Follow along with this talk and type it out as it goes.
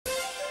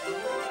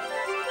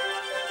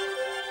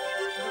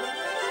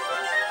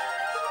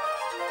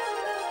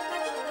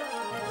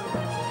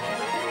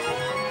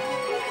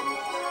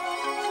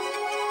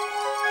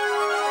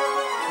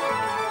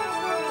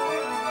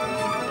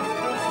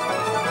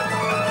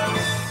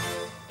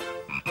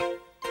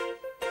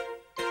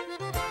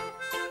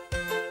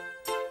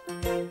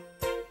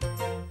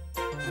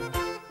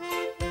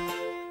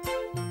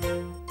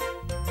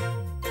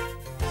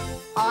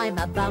I'm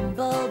a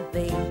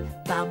bumblebee,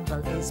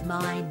 Bumble is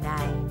my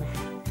name.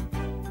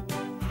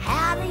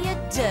 How do you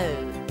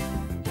do?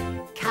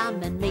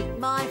 Come and meet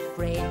my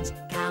friends,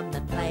 come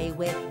and play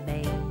with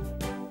me.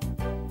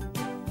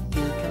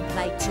 You can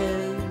play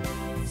too.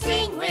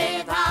 Sing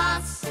with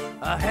us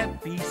a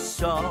happy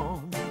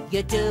song.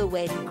 You're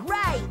doing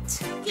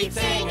great. Keep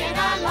singing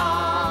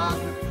along.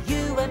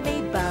 You and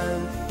me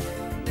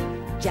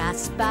both,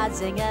 just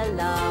buzzing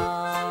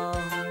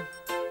along.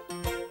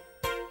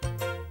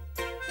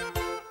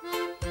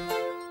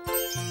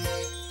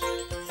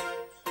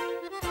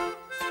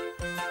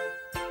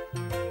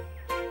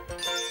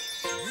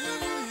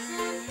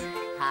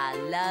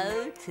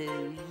 Hello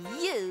to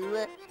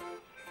you.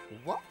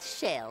 What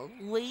shall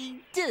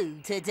we do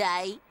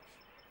today?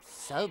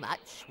 So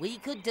much we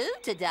could do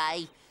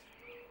today.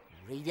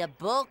 Read a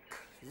book,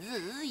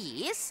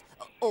 yes.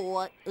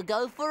 Or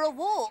go for a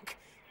walk,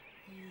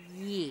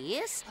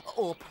 yes.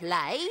 Or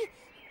play.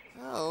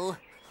 Oh,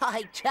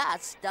 I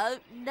just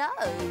don't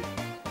know.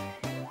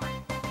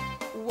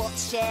 What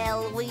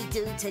shall we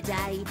do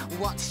today?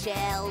 What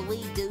shall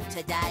we do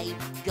today?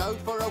 Go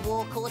for a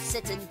walk or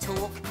sit and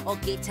talk, or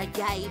get a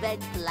game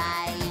and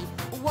play.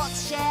 What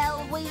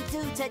shall we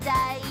do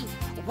today?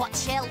 What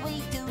shall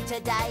we do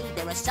today?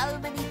 There are so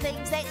many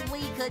things that we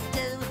could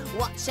do.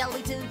 What shall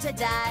we do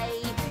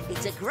today?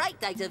 It's a great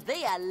day to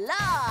be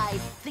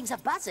alive. Things are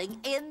buzzing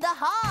in the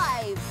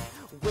hive.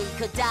 We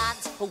could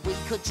dance or we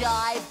could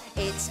jive.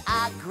 It's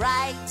a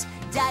great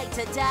day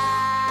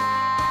today.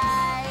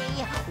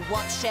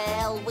 What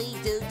shall we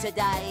do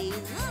today?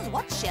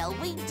 What shall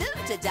we do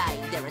today?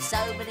 There are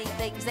so many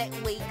things that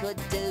we could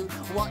do.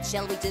 What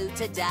shall we do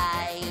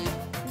today?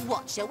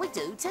 What shall we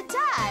do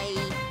today?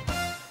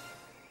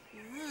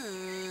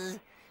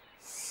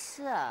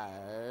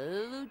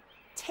 So,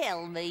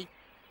 tell me,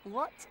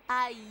 what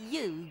are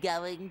you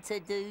going to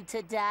do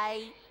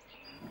today?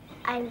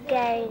 I'm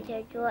going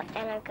to draw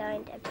and I'm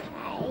going to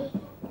play.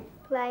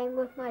 Playing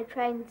with my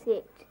train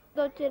set.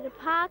 Go to the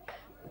park.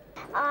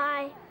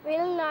 I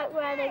really like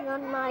riding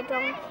on my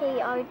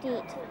donkey,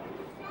 Odette.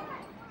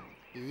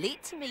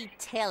 Let me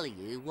tell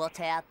you what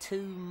our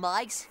two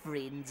mice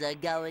friends are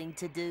going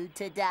to do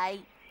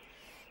today.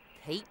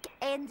 Peek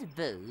and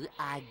Boo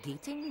are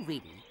getting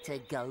ready to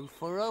go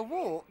for a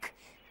walk.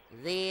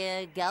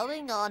 They're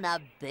going on a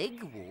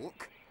big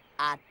walk,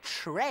 a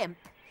tramp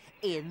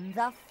in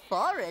the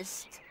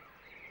forest.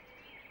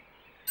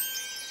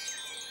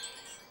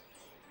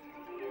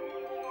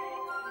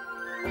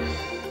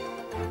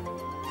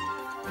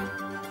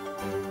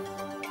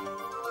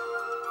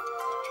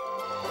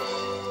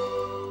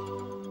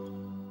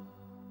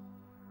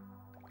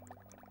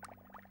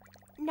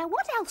 Now,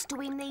 what else do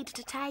we need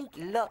to take?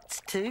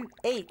 Lots to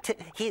eat.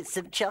 Here's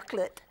some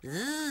chocolate.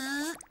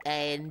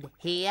 And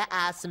here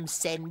are some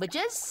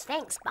sandwiches.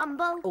 Thanks,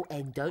 Bumble. Oh,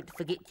 and don't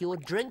forget your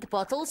drink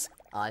bottles.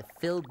 I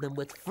filled them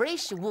with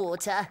fresh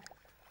water.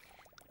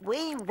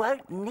 We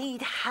won't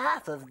need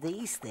half of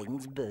these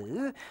things,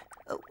 Boo.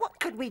 What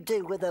could we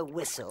do with a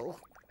whistle?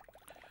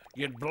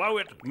 You'd blow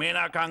it,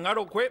 mena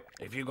kangaroque,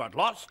 if you got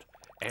lost.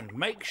 And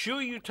make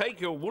sure you take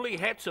your woolly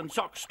hats and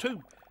socks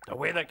too. The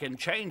weather can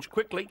change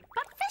quickly.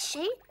 But,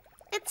 Fishy,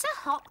 it's a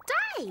hot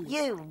day.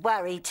 You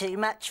worry too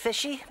much,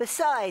 Fishy.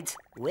 Besides,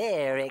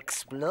 we're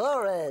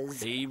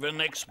explorers.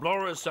 Even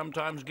explorers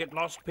sometimes get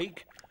lost,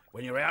 Peak.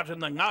 When you're out in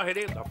the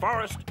ngahere, the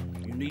forest,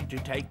 you need to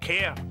take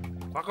care.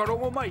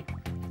 Whakarongo mai.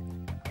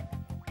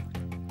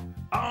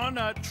 On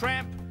a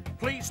tramp,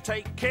 please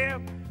take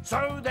care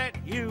so that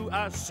you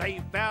are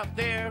safe out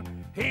there.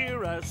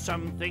 Here are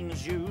some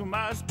things you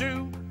must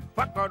do.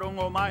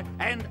 Whakarongo mai,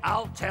 and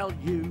I'll tell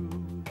you.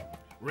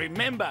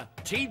 Remember,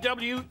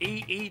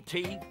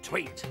 T-W-E-E-T,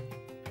 tweet.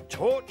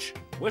 Torch,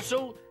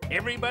 whistle,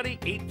 everybody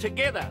eat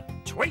together.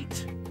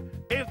 Tweet.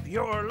 If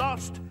you're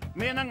lost,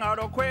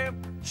 minangaroque,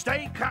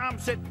 stay calm,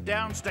 sit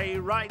down, stay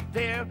right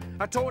there.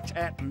 A torch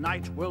at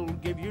night will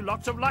give you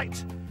lots of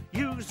light.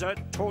 Use a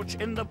torch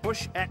in the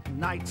bush at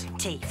night.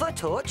 T for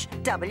torch,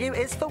 W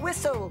is for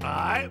whistle.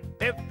 Aye,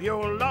 if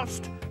you're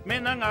lost,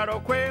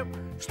 minangaroque,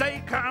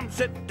 stay calm,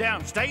 sit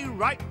down, stay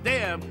right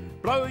there.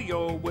 Blow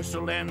your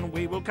whistle and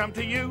we will come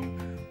to you.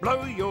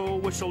 Blow your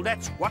whistle,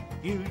 that's what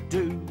you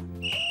do.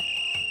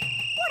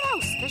 What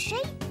else,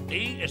 Fishy?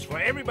 E is for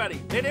everybody.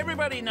 Let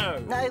everybody know.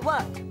 Know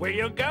what? Where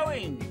you're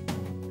going.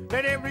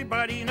 Let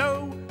everybody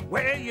know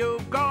where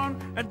you've gone,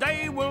 and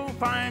they will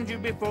find you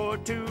before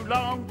too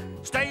long.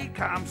 Stay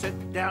calm,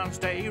 sit down,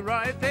 stay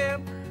right there.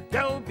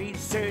 They'll be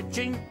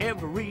searching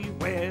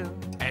everywhere.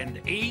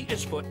 And E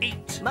is for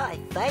eat. My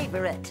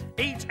favourite.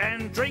 Eat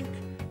and drink,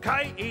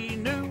 kai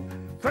inu.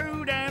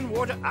 Food and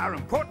water are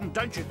important,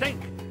 don't you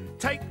think?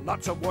 Take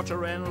lots of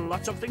water and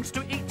lots of things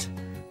to eat.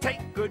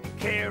 Take good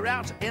care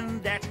out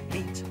in that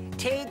heat.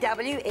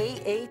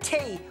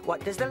 T-W-E-E-T.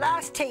 What does the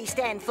last T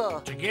stand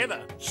for?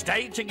 Together,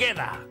 stay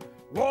together.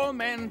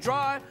 Warm and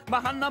dry,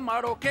 mahana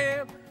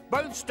maroke.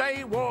 Both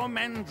stay warm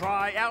and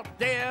dry out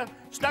there.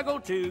 Snuggle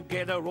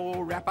together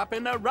or wrap up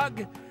in a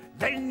rug.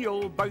 Then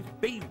you'll both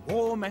be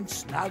warm and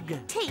snug.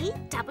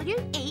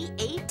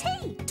 T-W-E-E-T,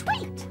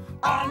 tweet.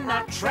 On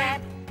a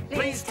tramp,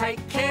 please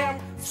take care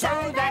so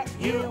that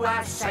you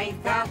are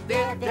safe out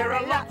there. There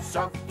are lots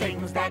of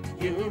things that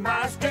you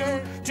must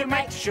do to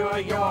make sure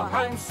you're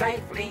home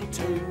safely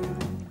too.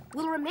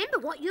 We'll remember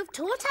what you've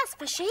taught us,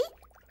 Fishy.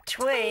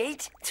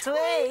 Tweet,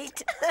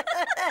 tweet.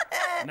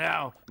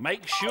 Now,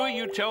 make sure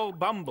you tell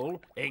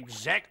Bumble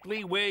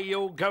exactly where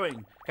you're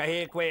going. Ka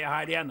he koe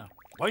haere ana,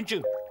 won't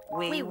you?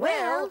 We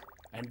will.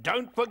 And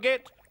don't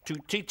forget to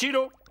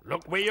titiro,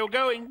 look where you're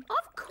going.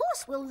 Of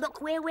course we'll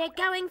look where we're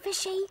going,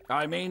 Fishy.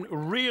 I mean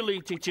really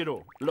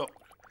titiro, look.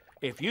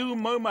 If you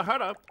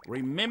maumahara,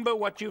 remember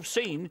what you've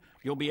seen,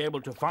 you'll be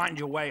able to find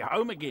your way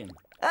home again.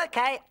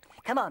 OK,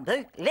 come on,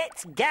 Boo,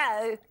 let's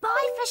go.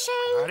 Bye, Fishy.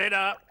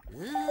 Arera.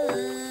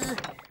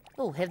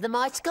 Oh, have the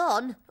mice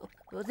gone?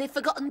 Oh, they've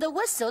forgotten the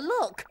whistle,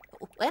 look.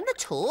 And the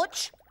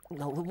torch.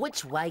 Oh,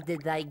 which way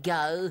did they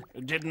go?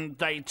 Didn't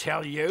they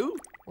tell you?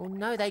 Oh,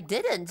 no, they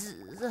didn't.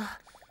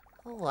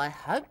 Oh, I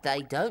hope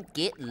they don't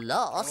get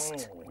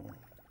lost.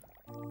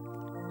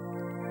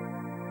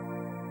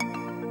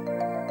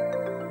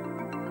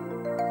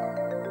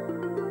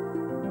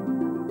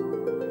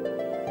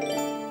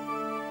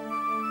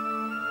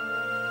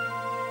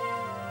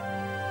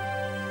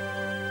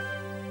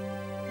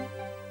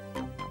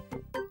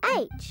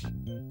 H,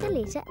 the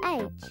letter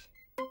H.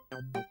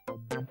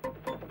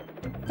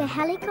 The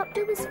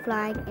helicopter was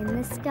flying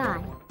in the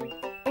sky.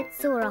 It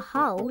saw a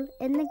hole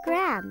in the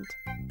ground.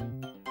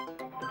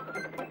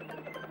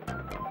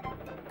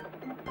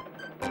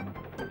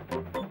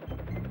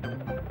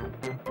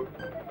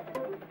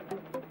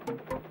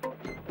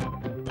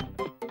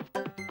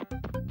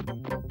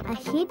 A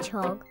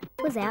hedgehog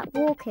was out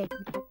walking.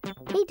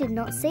 He did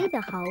not see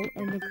the hole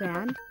in the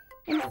ground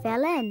and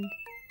fell in.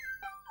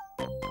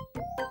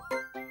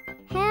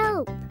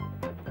 Help!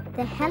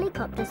 The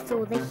helicopter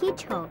saw the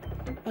hedgehog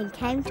and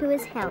came to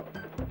his help.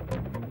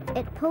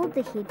 It pulled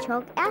the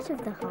hedgehog out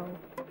of the hole.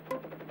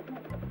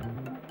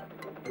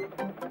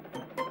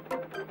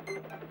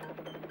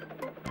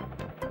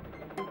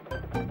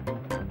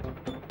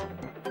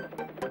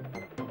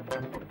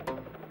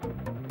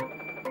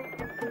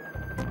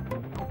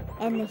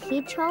 And the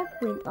hedgehog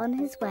went on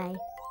his way.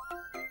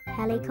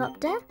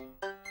 Helicopter,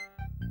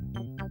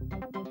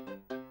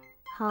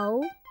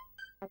 hole,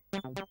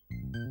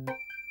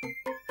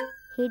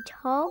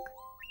 hedgehog,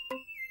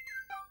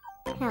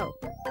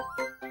 help.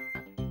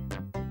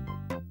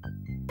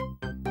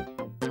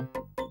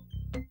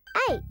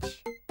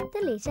 H,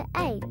 the letter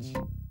H.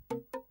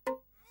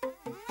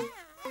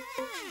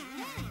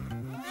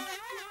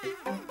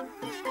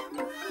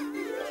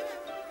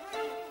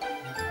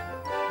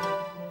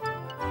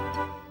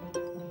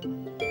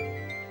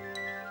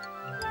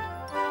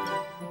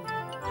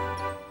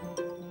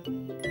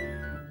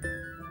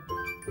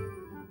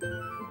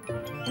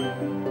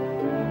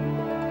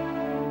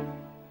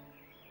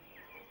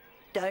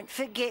 Don't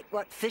forget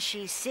what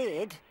Fishy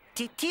said.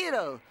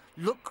 Titiro,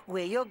 look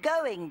where you're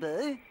going,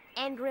 Boo.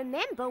 And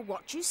remember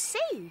what you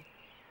see.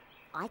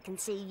 I can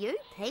see you,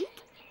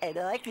 Peek. And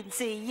I can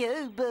see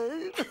you,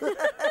 Boo.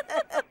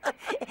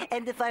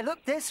 And if I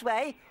look this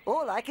way,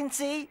 all I can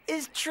see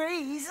is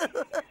trees.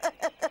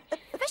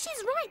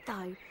 Fishy's right,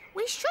 though.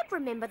 We should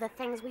remember the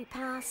things we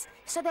pass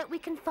so that we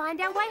can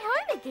find our way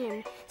home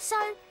again. So,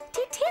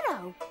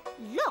 Titiro,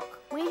 look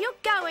where you're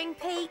going,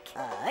 Peek.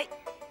 Aye.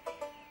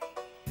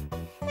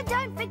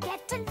 Don't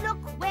forget to look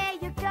where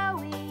you're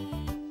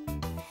going.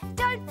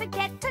 Don't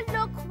forget to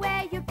look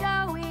where you're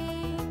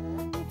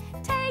going.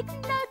 Take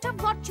note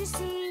of what you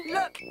see.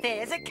 Look,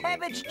 there's a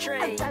cabbage tree.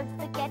 Oh, don't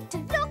forget to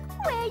look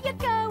where you're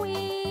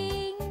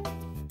going.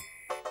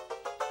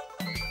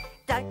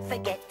 Don't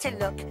forget to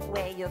look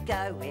where you're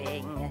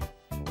going.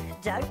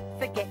 Don't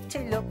forget to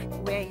look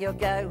where you're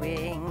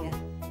going.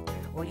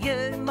 Or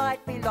you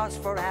might be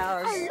lost for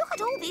hours. Oh, look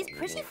at all these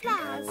pretty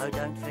flowers. Oh,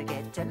 don't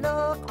forget to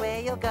look where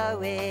you're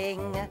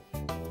going.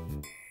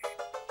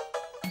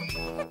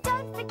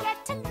 Don't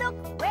forget to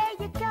look where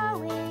you're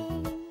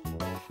going.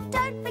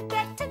 Don't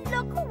forget to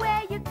look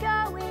where you're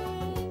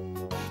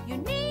going. You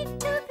need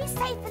to be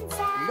safe and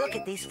sound. Look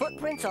at these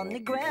footprints on the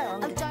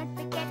ground. Oh, don't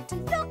forget to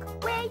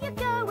look where you're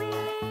going.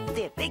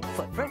 They're big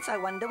footprints. I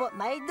wonder what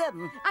made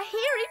them. A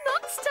hairy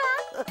monster.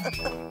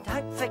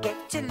 Don't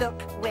forget to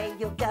look where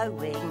you're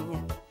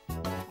going.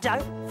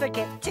 Don't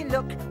forget to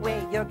look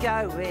where you're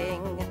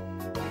going.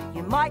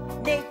 You might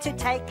need to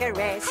take a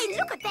rest. Hey,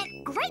 look at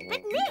that great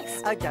big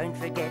nest. Oh, don't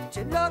forget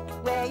to look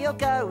where you're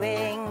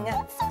going.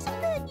 What sort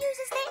of bird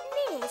uses that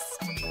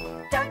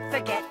nest? Don't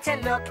forget to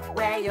look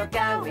where you're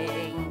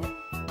going.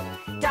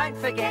 Don't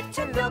forget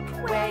to look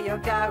where you're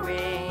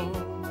going.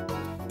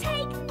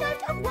 Take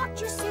note of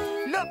what you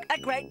see. Look, a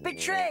great big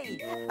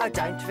tree. Oh,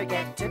 don't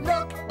forget to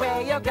look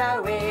where you're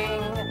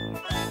going.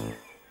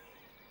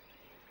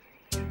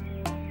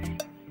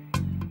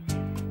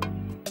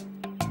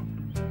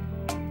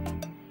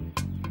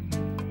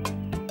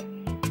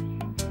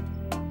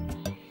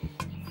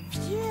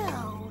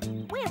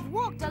 Phew, we've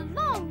walked a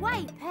long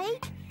way,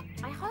 Peek.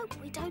 I hope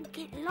we don't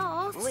get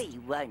lost. We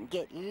won't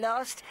get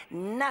lost.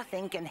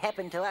 Nothing can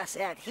happen to us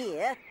out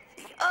here.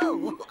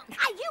 Oh!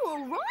 Are you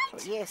all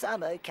right? Yes,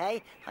 I'm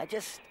okay. I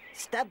just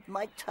stubbed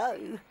my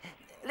toe.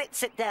 Let's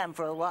sit down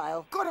for a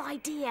while. Good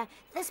idea.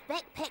 This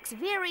backpack's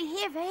very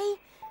heavy.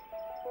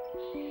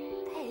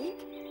 Pig,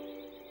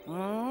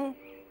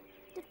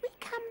 did we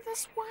come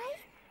this way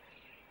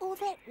or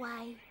that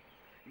way?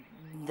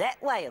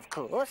 That way, of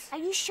course. Are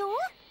you sure?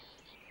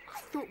 I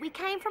thought we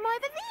came from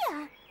over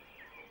there.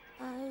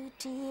 Oh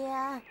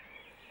dear.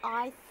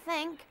 I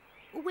think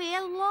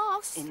we're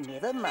lost.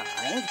 Never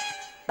mind.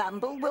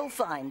 Bumble will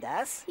find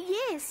us.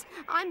 Yes,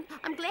 I'm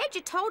glad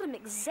you told him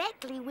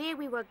exactly where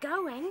we were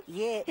going.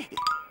 Yeah.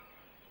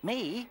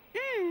 Me?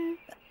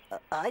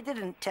 I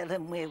didn't tell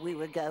him where we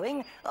were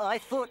going. I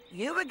thought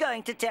you were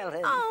going to tell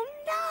him. Oh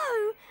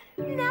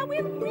no! Now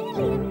we're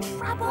really in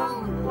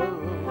trouble.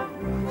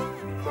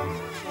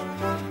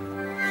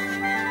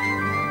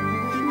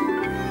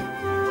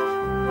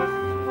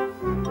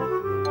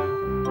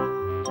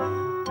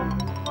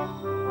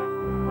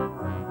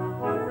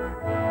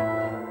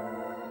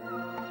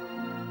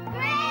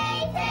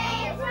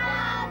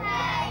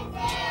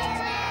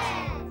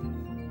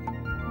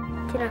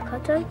 Tēnā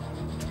koutou.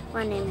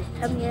 My name is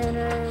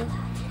Tamiana.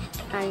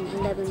 I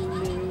live in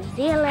New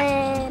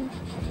Zealand,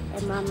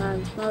 and my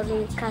mum's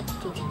Māori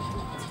Kati.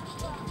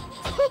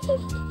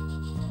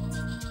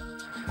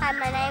 Hi,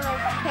 my name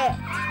is Kit,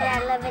 and I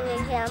live in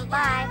New Zealand.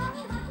 Bye.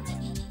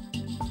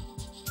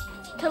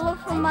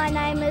 Talofa, my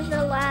name is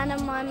Alana.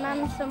 My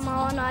mum's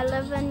Samoan. I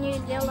live in New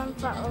Zealand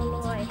for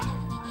Oloi.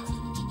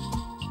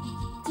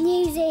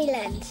 New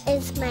Zealand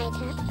is made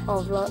up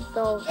of lots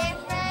of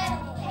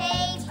different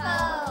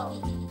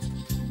people.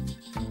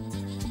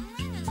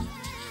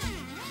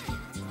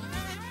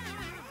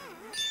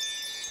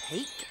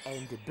 Peek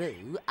and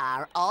Boo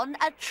are on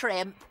a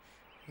tramp.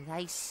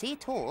 They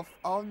set off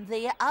on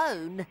their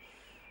own,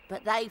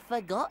 but they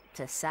forgot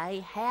to say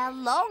how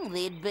long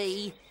they'd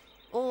be,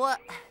 or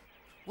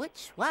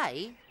which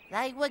way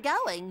they were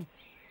going.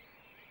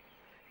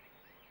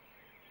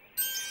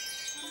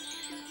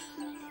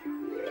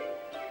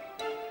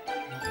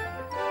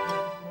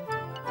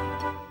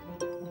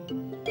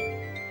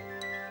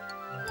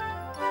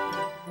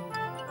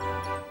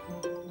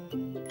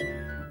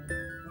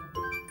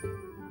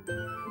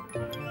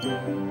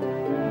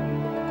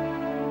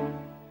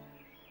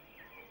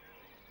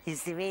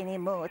 Is there any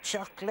more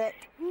chocolate?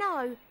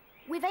 No,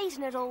 we've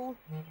eaten it all.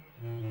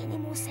 Any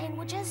more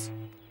sandwiches?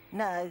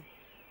 No,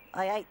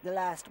 I ate the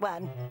last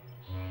one.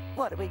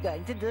 What are we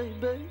going to do,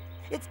 Boo?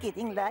 It's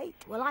getting late.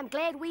 Well, I'm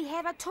glad we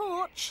have a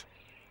torch.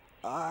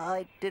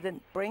 I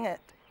didn't bring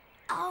it.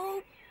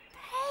 Oh,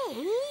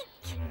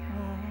 Pete!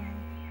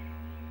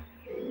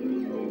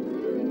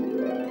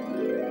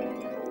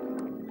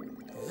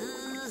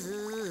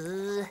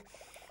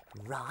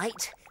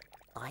 Right,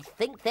 I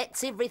think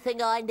that's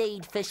everything I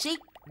need, Fishy.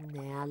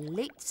 Now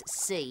let's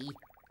see.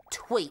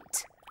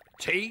 Tweet.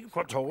 T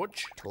for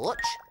torch. Torch.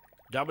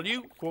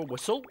 W for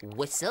whistle.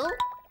 Whistle.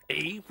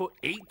 E for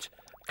eat.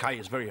 K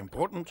is very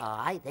important.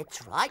 Aye,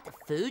 that's right.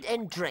 Food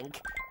and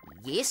drink.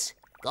 Yes,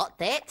 got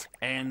that.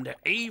 And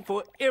E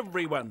for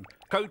everyone.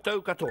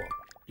 Koutou katoa.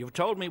 You've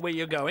told me where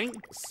you're going.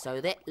 So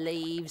that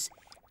leaves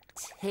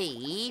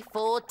T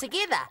for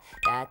together.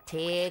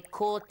 Te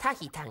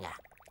kotahitanga.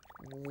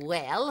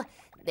 Well,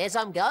 as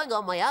I'm going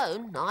on my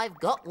own, I've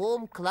got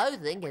warm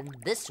clothing and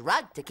this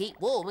rug to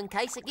keep warm in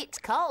case it gets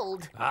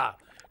cold. Ah,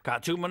 ka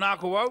tū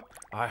manako au.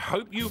 I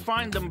hope you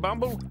find them,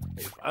 Bumble.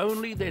 If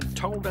only they'd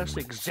told us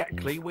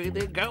exactly where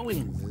they're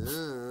going.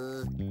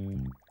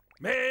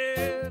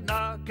 Me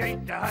na kei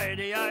te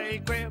haere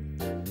ai koe,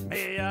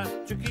 me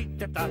atu ki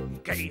te tahi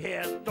kei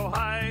he to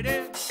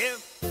haere.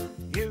 If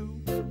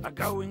you are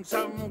going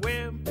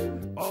somewhere,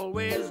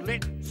 always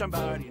let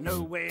somebody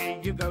know where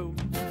you go.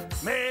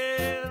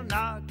 Me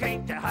na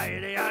kei te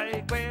haere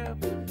ai koe,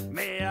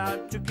 me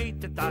atu ki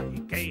te tahi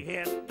kei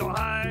he to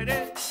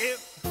haere.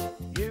 If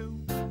you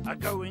are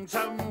going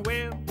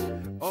somewhere,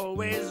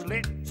 always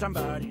let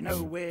somebody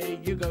know where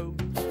you go.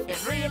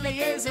 It really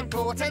is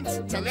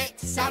important to let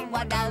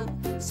someone know.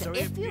 So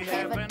if you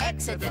have an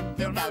accident,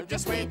 you'll know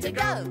just where to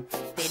go.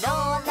 Then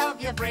all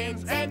of your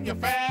friends and your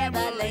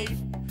family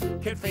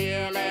can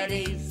feel at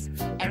ease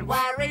and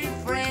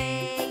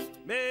worry-free.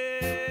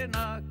 Me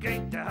na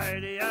kei te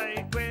haere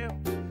ai koe,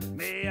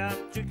 me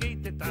atu ki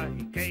te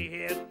tahi kei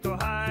he to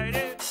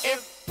haere.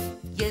 If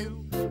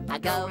you are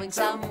going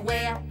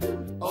somewhere,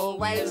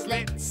 always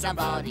let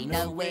somebody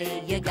know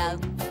where you go.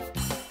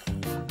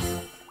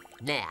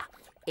 Now,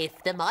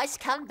 if the mice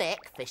come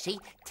back, Fishy,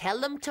 tell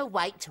them to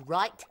wait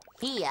right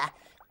here.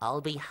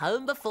 I'll be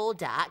home before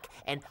dark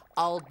and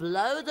I'll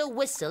blow the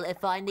whistle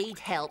if I need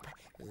help.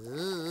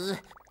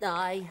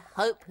 I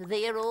hope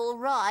they're all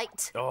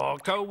right. Oh,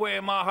 ko we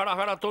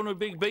maharahara tonu,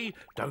 Big B.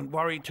 Don't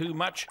worry too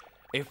much.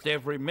 If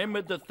they've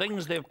remembered the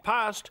things they've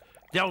passed,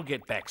 they'll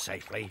get back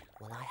safely.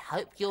 Well, I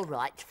hope you're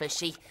right,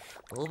 Fishy.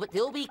 Oh, but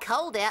they'll be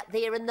cold out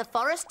there in the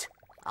forest.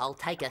 I'll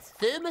take a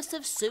thermos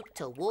of soup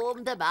to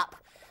warm them up.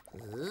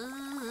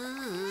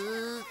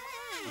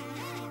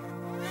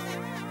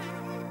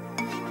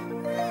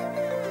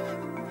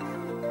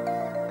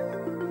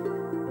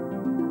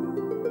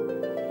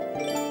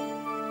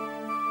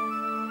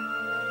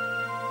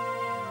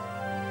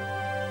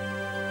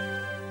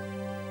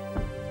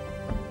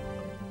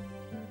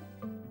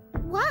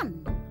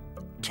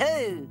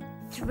 2,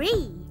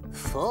 3,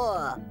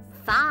 4,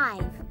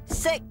 5,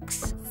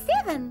 6,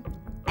 7,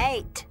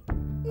 8,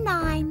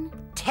 9.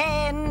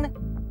 10.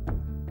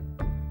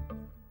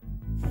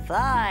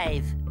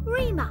 5,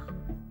 Rima.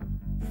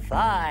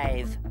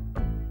 5.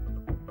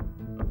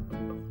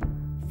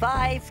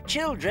 5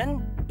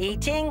 children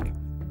eating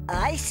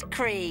ice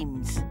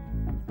creams.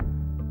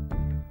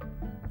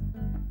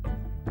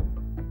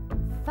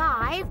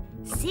 5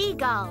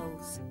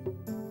 seagulls.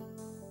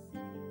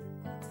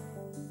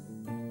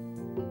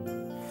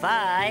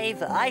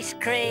 5 ice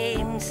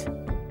creams.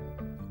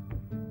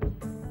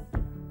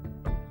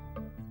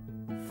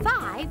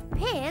 5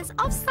 pairs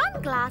of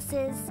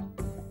sunglasses.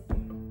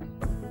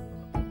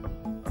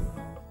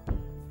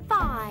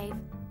 5,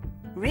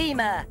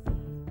 Rima.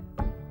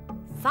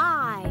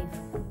 5.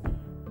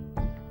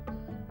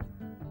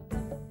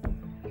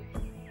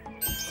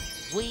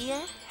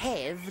 Where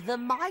have the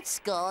mice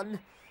gone?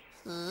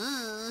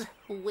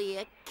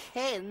 Where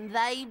can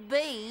they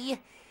be?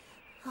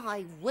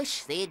 I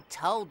wish they'd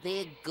told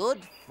their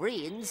good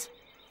friends,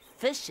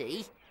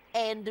 Fishy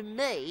and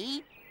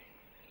me.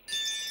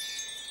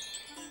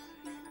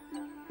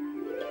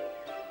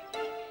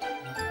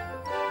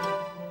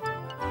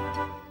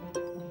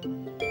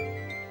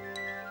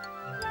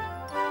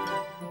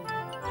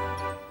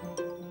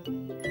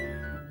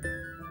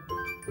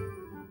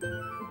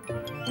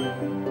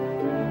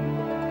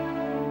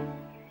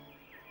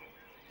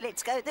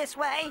 Let's go this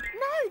way.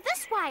 No,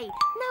 this way.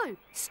 No,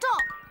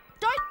 stop.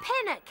 Don't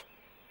panic.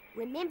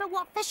 Remember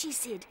what Fishy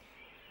said.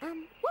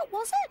 What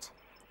was it?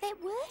 That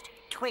word?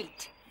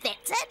 Tweet,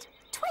 That's it.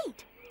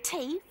 Tweet.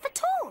 T for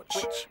torch.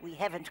 which we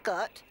haven't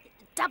got.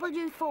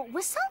 W for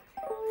whistle.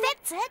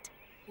 That's it.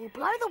 We'll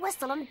blow the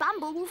whistle and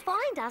Bumble will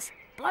find us.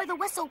 Blow the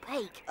whistle,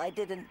 Peak. I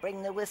didn't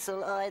bring the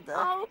whistle either.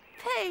 Oh,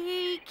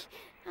 Peak.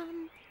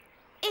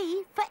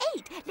 E for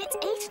eat. Let's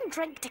eat and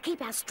drink to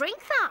keep our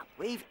strength up.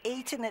 We've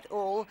eaten it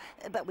all,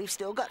 but we've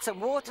still got some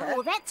water.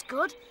 Oh, that's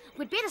good.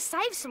 We'd better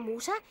save some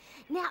water.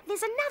 Now,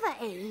 there's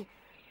another E.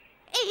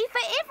 E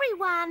for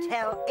everyone.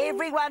 Tell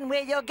everyone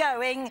where you're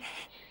going.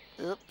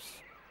 Oops.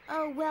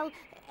 Oh, well,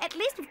 at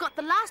least we've got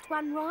the last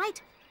one right.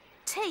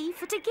 T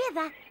for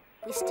together.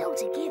 We're still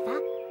together.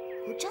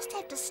 We'll just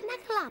have to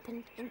snuggle up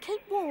and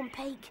keep warm,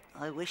 Peak.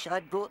 I wish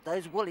I'd brought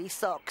those woolly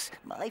socks.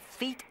 My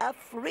feet are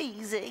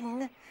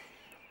freezing.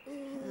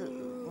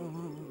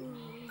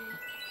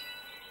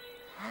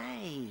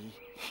 Hey,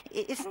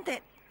 isn't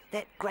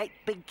that great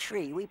big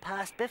tree we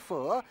passed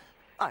before?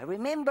 I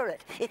remember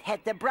it. It had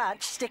the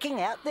branch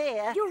sticking out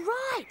there. You're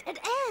right, it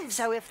is.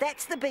 So if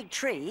that's the big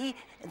tree,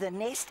 the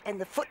nest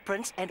and the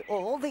footprints and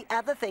all the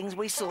other things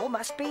we saw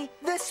must be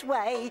this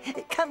way.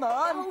 Come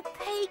on. Oh,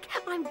 Peak,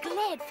 I'm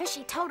glad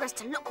Fishy told us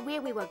to look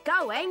where we were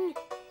going.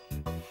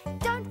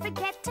 Don't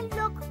forget to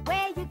look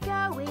where you're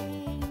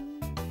going.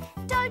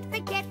 Don't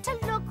forget to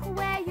look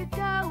where you're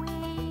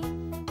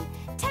going.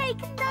 Take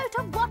note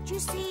of what you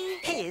see.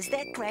 Here's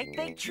that great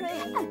big tree.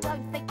 Oh,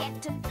 don't forget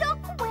to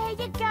look where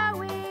you're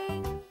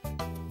going.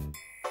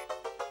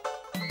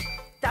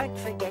 Don't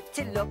forget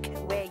to look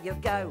where you're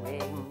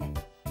going.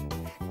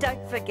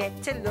 Don't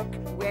forget to look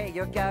where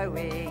you're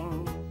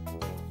going.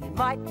 You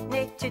might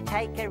need to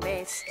take a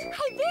rest.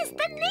 Hey, there's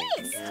the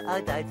nest.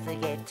 Oh, don't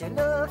forget to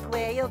look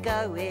where you're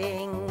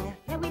going.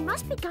 Now, we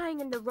must be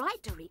going in the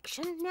right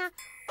direction. Now,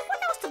 what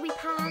else did we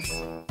pass?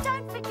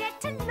 Don't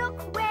forget to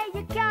look where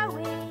you're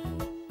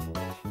going.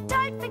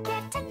 Don't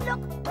forget to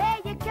look where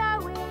you're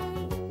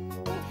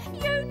going.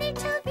 You need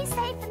to be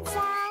safe and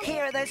sound.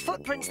 Here are those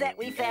footprints that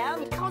we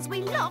found. Because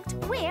we looked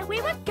where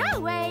we were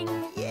going.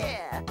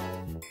 Yeah.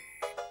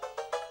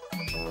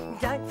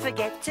 Don't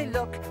forget to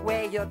look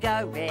where you're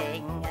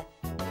going.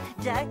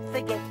 Don't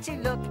forget to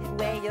look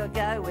where you're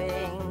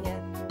going.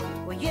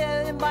 Well,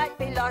 you might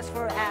be lost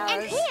for hours.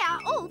 And here are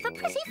all the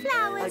pretty Oh,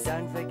 flowers.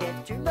 don't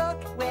forget to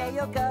look where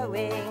you're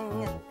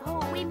going.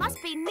 Oh, we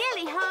must be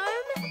nearly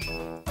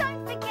home.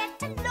 Don't forget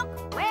to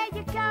look where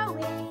you're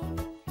going.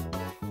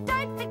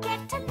 Don't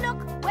forget to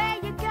look where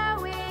you're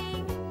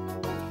going.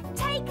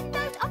 Take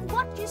note of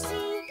what you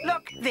see.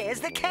 Look, there's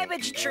the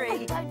cabbage tree.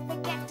 And don't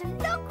forget to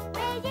look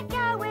where you're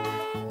going.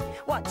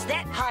 What's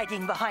that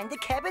hiding behind the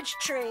cabbage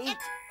tree?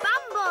 It's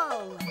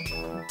Bumble.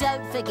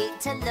 Don't forget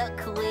to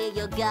look where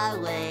you're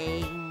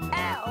going.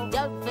 Ow!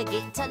 Don't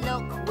forget to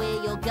look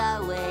where you're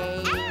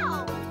going.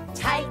 Ow!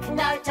 Take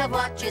note of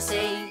what you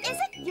see. Is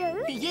it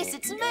you? Yes,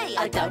 it's me.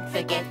 Oh, don't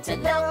forget to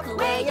look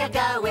where you're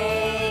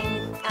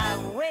going. Are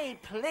we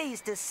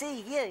pleased to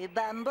see you,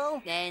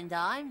 Bumble? And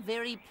I'm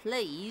very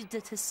pleased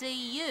to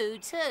see you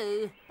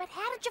too. But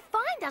how did you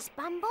find us,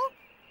 Bumble?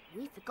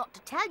 We forgot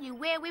to tell you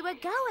where we were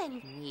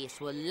going. Yes,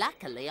 well,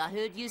 luckily I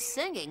heard you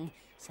singing,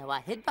 so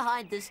I hid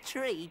behind this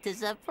tree to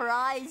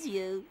surprise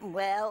you.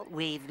 Well,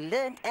 we've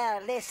learnt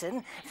our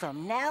lesson.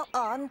 From now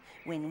on,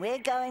 when we're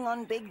going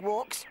on big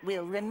walks,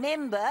 we'll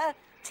remember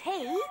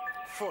T,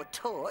 for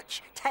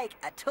torch, take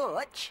a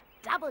torch.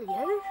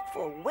 W,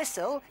 For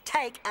whistle,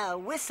 take a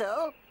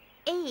whistle.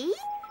 E,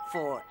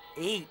 For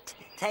eat,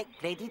 take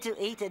plenty to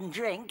eat and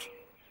drink.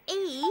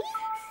 E,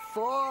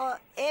 For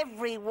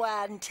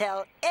everyone.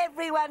 Tell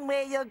everyone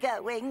where you're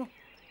going.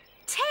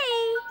 T.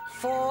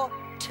 For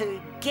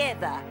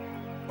together.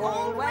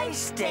 Always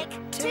stick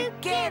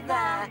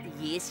together.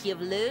 Yes,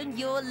 you've learned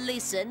your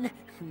lesson.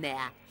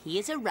 Now,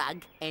 here's a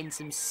rug and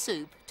some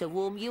soup to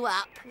warm you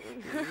up.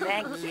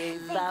 Thank you,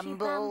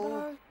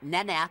 Bumble.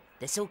 Now,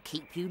 this'll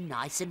keep you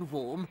nice and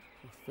warm.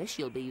 Fish,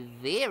 you'll be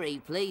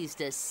very pleased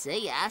to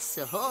see us.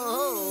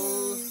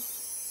 Oh.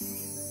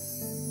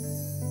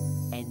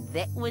 And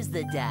that was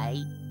the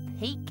day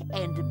Peek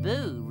and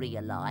Boo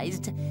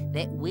realised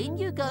that when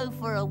you go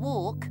for a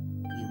walk,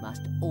 you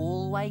must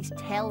always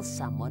tell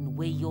someone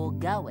where you're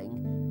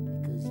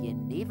going, because you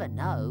never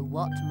know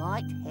what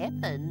might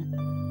happen.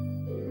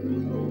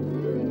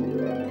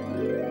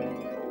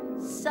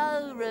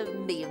 So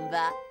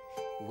remember,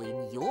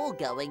 when you're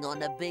going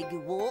on a big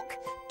walk,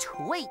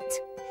 tweet.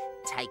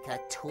 Take a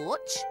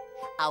torch,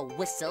 a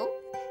whistle,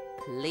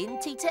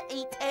 plenty to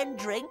eat and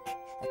drink,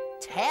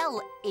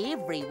 tell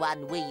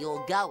everyone where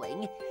you're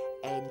going,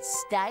 and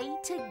stay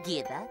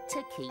together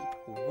to keep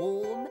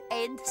warm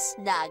and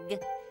snug.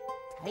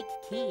 Take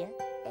care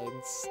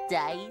and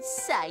stay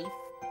safe.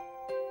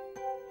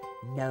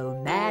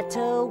 No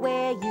matter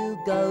where you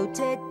go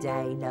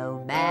today,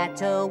 no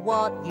matter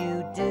what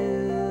you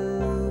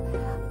do,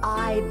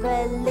 I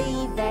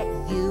believe that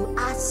you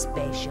are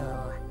special.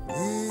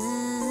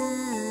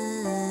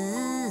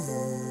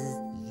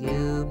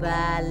 You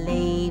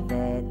believe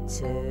it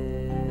too.